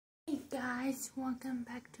guys, welcome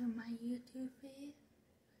back to my YouTube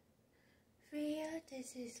video.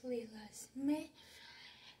 This is Leila Smith.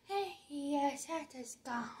 Hey, yes, I just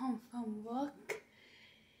got home from work.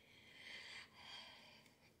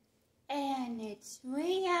 And it's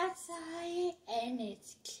rain outside and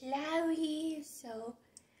it's cloudy, so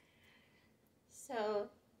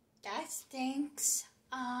that stinks.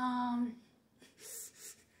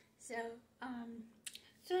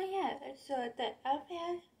 So the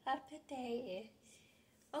outfit of the day is,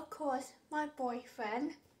 of course, my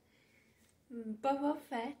boyfriend, Boba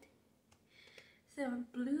Fett, some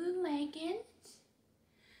blue leggings,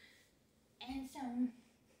 and some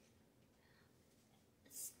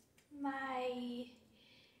my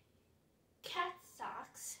cat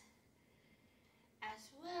socks as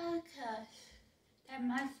well, cause that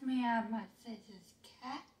reminds me of my sister's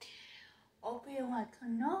cat, Obi-Wan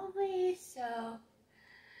Kenobi. So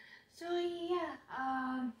yeah,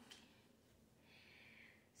 I'm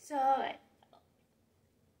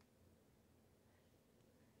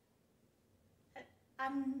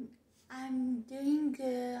doing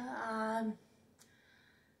good.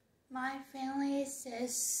 My family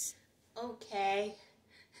says okay.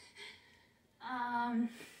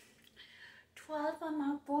 12 of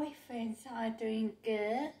my boyfriends are doing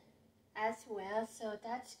good as well, so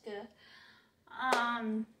that's good.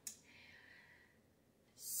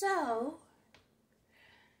 So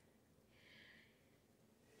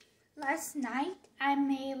last night I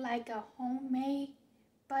made like a homemade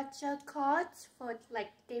bunch of cards for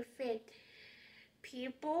like different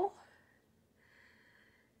people.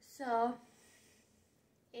 So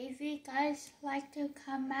if you guys like to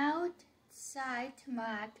come outside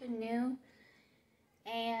tomorrow afternoon,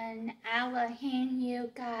 and I will hand you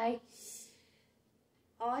guys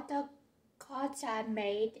all the cards I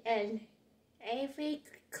made, and every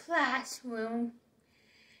classroom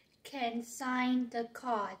can sign the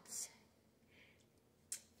cards,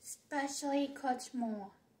 especially Coach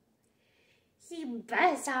Moore. He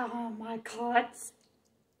bests out on my cards.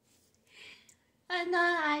 And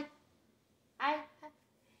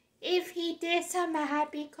if he did some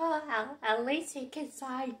happy call, at least he can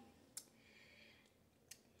sign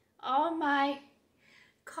all my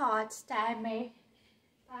cards that I made.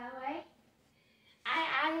 By the way, I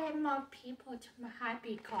added more people to my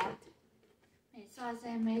happy card. Miss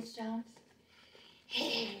Ozzy, Miss Jones.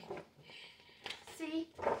 See,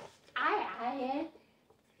 I added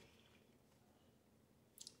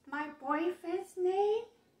my boyfriend's name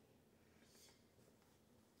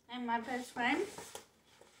and my best friend.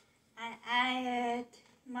 I added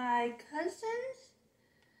my cousins.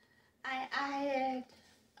 I added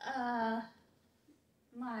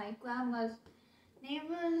my grandma's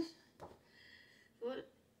neighbors,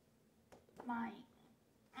 my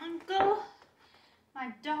uncle,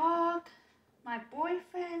 my dog, my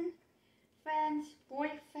boyfriend, friends,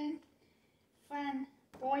 boyfriend, friend,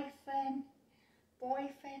 boyfriend,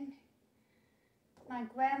 my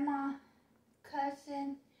grandma,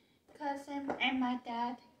 cousin, and my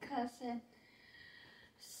dad, cousin.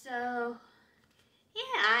 So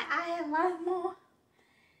yeah, I have a lot more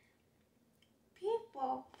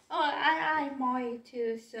people. Oh, I'm married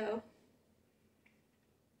too, so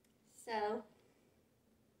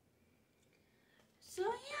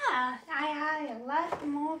yeah, I add a lot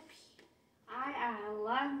more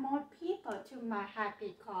people to my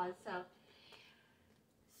happy card.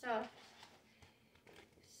 So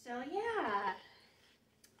yeah,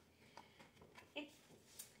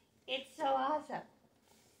 it's so awesome.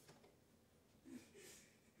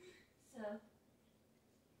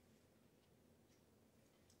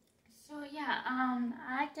 So yeah,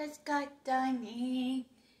 I just got done eating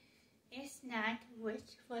a snack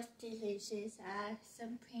which was delicious. I had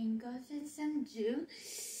some Pringles and some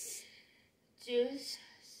juice.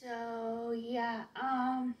 So yeah,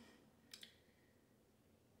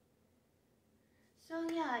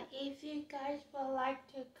 if you guys would like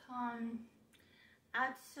to come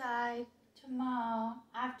outside tomorrow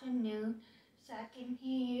afternoon, so I can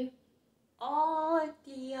hear all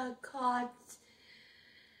the cards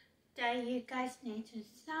that you guys need to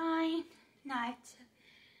sign.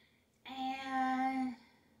 And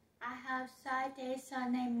I have Saturday,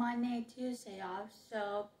 Sunday, Monday, Tuesday off,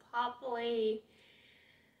 so probably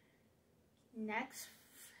next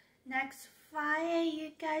Friday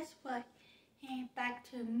you guys will hand back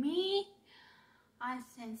to me on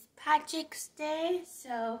St. Patrick's Day.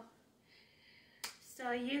 So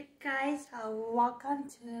you guys are welcome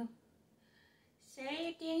to say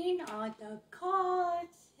again all the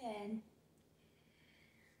cards, and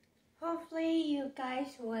hopefully you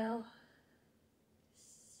guys will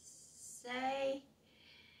say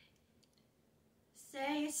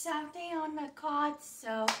something on the cards,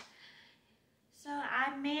 so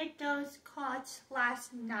I made those cards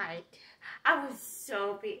last night. I was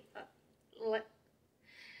so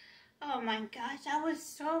oh my gosh, I was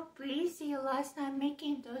so busy last night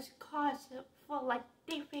making those cards for like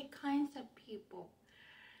different kinds of people.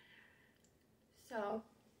 So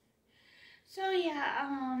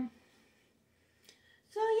yeah,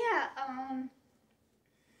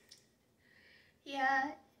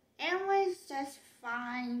 yeah, it was just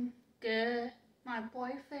fine, good. My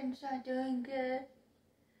boyfriends are doing good.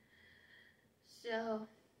 So,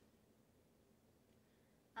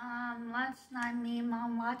 last night me and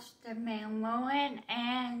Mom watched the Mandalorian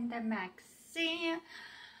and the Maxine,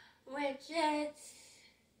 which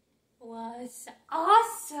was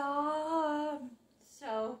awesome.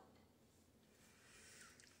 So,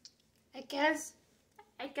 I guess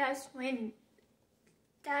when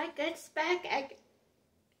Dad gets back,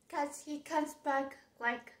 cause he comes back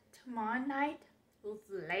like tomorrow night,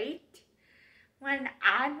 late, when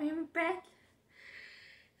I'm in bed.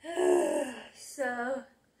 So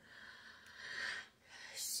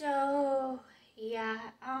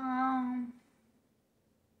yeah,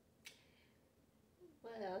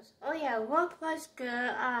 what else? Oh yeah, work was good.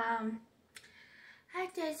 I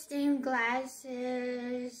did steam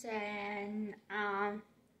glasses and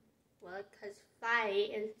well, cause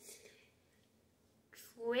Friday is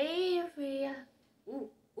trivia.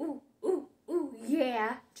 Ooh,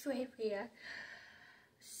 yeah, trivia.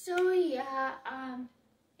 So yeah,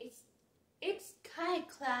 it's kind of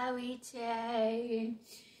cloudy today,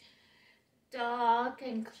 dark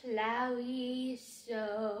and cloudy.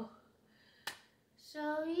 So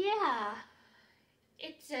yeah,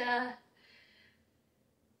 it's a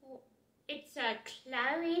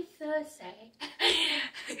cloudy Thursday.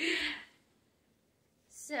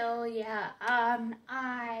 So yeah,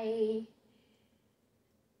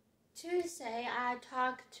 Tuesday I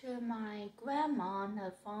talked to my grandma on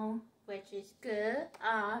the phone, which is good.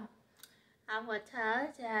 I will tell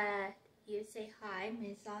her that you say hi,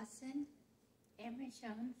 Miss Lawson and Miss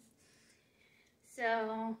Jones.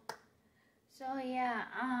 So yeah,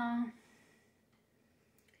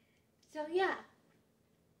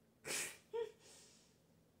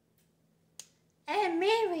 and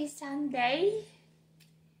maybe someday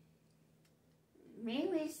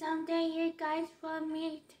you guys will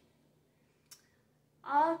meet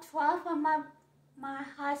all 12 of my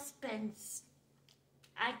husbands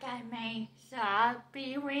I got made. So I'll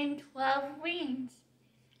be wearing 12 rings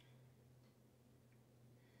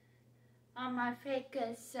on my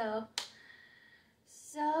finger.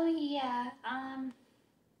 So yeah,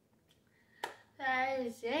 that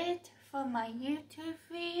is it for my YouTube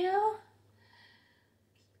video.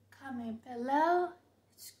 Comment below,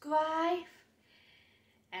 subscribe,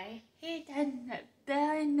 and hit the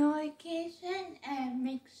bell notification, and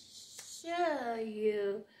make sure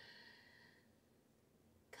you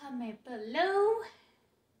comment below,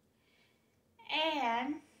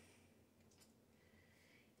 and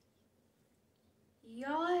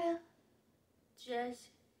y'all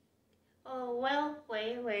just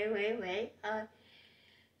wait,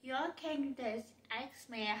 y'all can just ask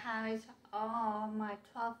me how is all my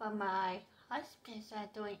 12 of my husbands are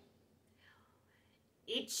doing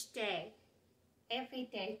each day, every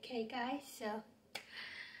day, okay guys?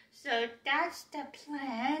 So that's the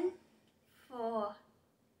plan for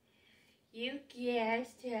you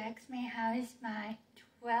guys to ask me how is my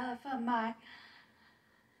 12 of my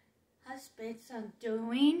husbands are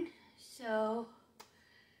doing. So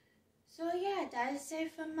yeah, that's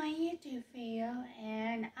it for my YouTube video,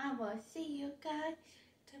 and I will see you guys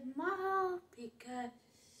tomorrow because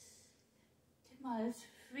tomorrow's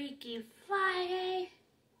Freaky Friday.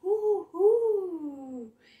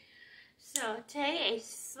 Woohoo! So today is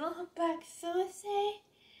Throwback Thursday,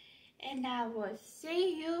 and I will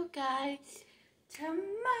see you guys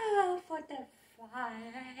tomorrow for the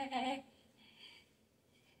Friday.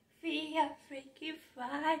 Freaky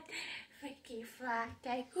Friday.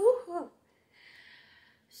 Woohoo!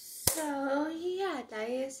 So yeah, that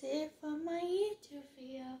is it for my YouTube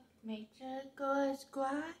video. Make sure to go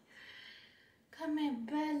subscribe, comment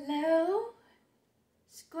below,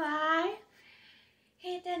 subscribe,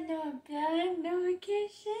 hit the bell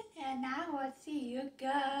notification, and I will see you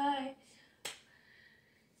guys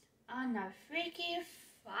on a Freaky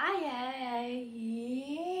Friday.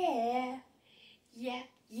 Yeah.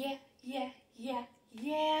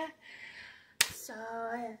 So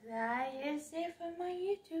that is it for my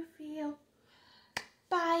YouTube video.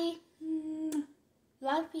 Bye.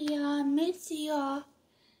 Love y'all. Miss y'all.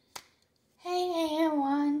 Hey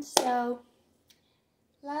everyone. So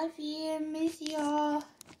love you. Miss y'all.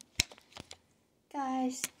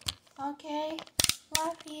 guys. Okay,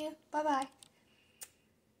 love you. Bye bye.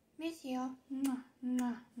 Miss you.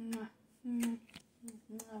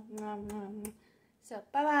 So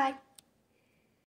bye bye.